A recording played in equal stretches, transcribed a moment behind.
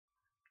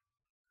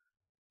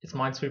It's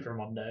Minesweeper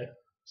Monday.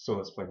 So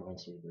let's play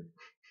Minesweeper.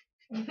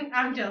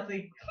 I'm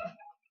Chelsea.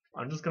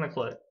 I'm just gonna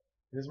click.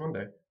 It is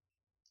Monday.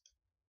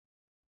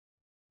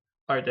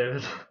 Alright,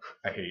 David.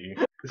 I hate you.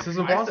 This is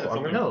impossible.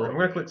 I'm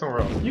gonna click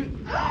somewhere else. You.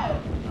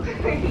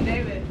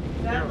 David,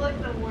 that's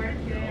like the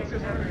worst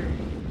game ever.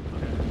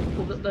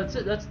 Well, that's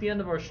it. That's the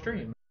end of our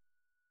stream.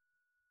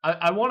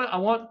 I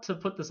want to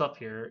put this up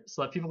here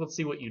so that people can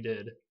see what you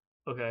did.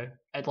 Okay,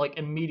 and like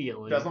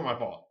immediately. That's not my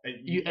fault.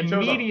 You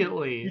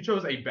immediately. You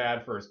chose a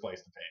bad first place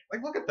to pick.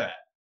 Like, look at that.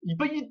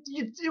 But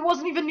it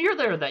wasn't even near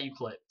there that you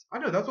clicked. I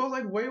know. That's why I was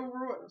like way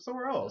over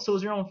somewhere else. So it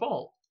was your own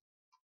fault.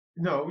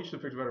 No, we should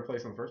have picked a better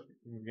place in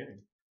the beginning.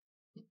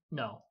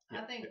 No.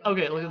 I think.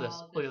 Okay, look at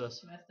this. Look at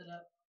this. Messed it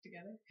up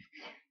together.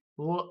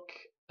 Look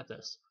at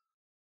this.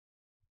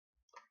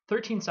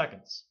 13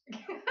 seconds.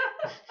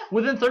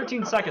 Within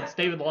 13 seconds,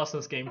 David lost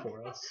this game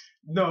for us.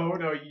 No,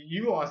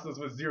 you lost this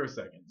with 0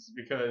 seconds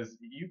because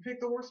you picked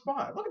the worst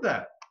spot. Look at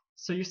that.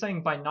 So you're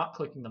saying by not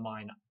clicking the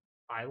mine,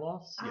 I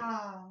lost? Yes.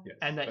 Ah. Yes.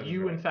 And that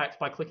you, in fact,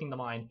 by clicking the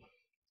mine,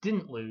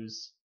 didn't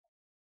lose.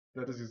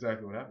 That is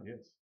exactly what happened,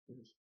 yes.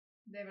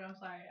 David, I'm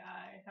sorry.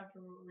 I have to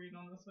read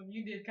on this one.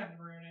 You did kind of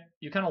ruin it.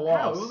 You kind of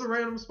Wow, lost. it was a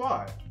random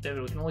spot.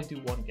 David, we can only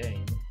do one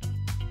game.